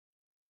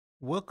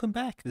Welcome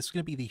back. This is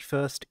going to be the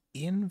first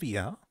in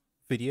VR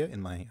video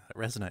in my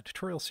Resonite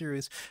tutorial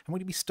series. I'm going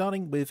to be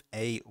starting with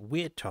a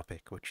weird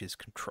topic, which is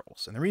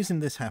controls. And the reason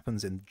this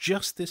happens in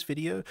just this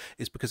video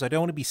is because I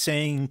don't want to be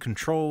saying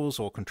controls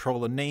or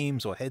controller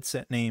names or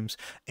headset names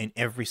in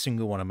every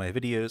single one of my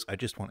videos. I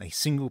just want a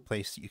single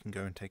place that you can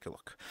go and take a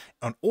look.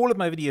 On all of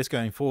my videos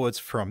going forwards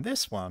from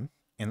this one,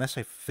 unless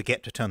I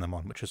forget to turn them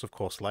on, which is of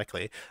course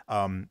likely,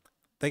 they're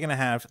going to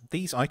have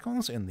these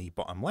icons in the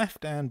bottom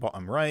left and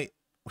bottom right.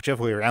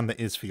 Whichever way around that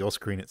is for your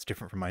screen, it's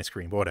different from my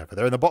screen, but whatever.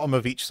 They're in the bottom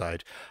of each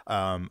side,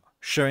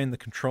 showing the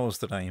controls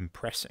that I am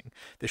pressing.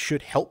 This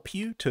should help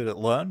you to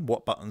learn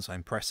what buttons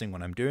I'm pressing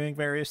when I'm doing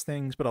various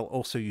things, but I'll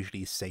also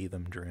usually say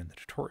them during the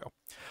tutorial.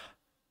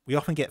 We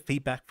often get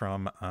feedback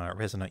from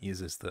Resonite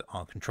users that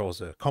our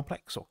controls are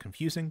complex or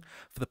confusing.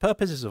 For the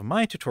purposes of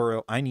my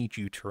tutorial, I need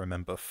you to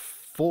remember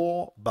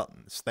 4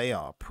 buttons. They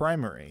are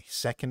primary,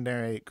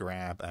 secondary,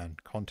 grab,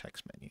 and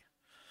context menu.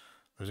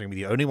 Those are going to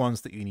be the only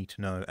ones that you need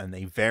to know, and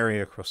they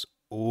vary across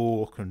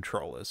all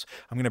controllers.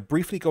 I'm going to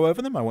briefly go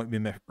over them. I won't be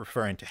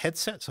referring to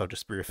headsets. I'll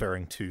just be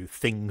referring to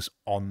things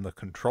on the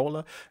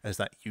controller, as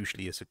that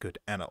usually is a good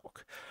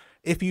analog.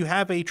 If you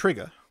have a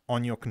trigger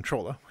on your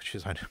controller, which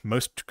is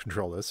most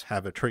controllers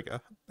have a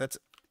trigger, that's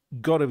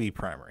got to be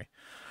primary.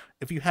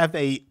 If you have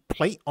a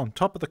plate on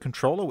top of the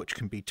controller, which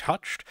can be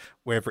touched,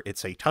 whether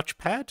it's a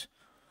touchpad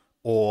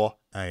or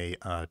a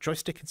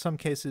joystick in some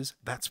cases,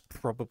 that's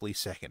probably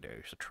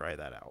secondary, so try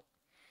that out.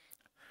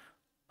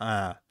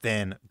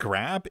 Then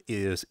grab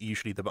is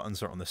usually the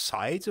buttons are on the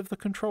sides of the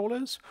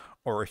controllers,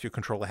 or if your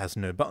controller has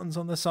no buttons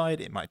on the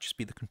side, it might just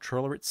be the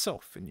controller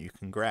itself and you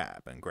can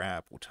grab, and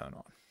grab will turn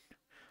on.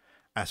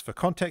 As for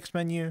context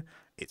menu,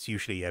 it's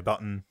usually a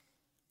button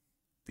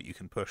that you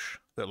can push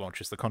that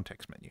launches the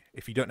context menu.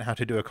 If you don't know how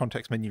to do a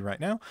context menu right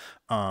now,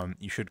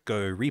 you should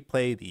go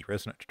replay the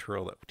Resonite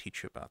tutorial that will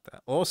teach you about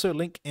that. I'll also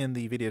link in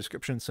the video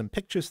description some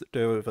pictures that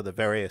go over the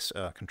various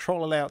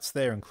controller layouts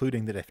there,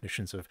 including the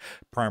definitions of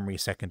primary,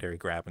 secondary,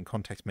 grab, and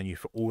context menu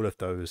for all of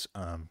those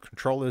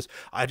controllers.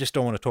 I just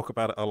don't want to talk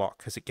about it a lot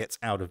because it gets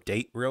out of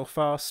date real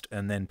fast,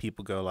 and then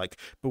people go like,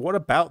 but what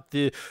about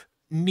the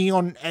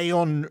neon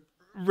Aeon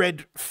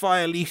red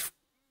fireleaf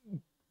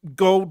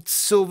gold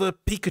silver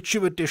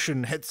Pikachu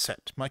edition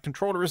headset? My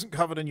controller isn't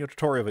covered in your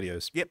tutorial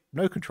videos. Yep,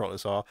 no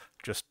controllers are,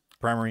 just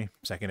primary,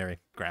 secondary,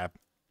 grab,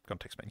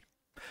 context menu.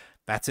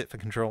 That's it for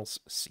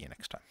controls. See you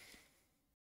next time.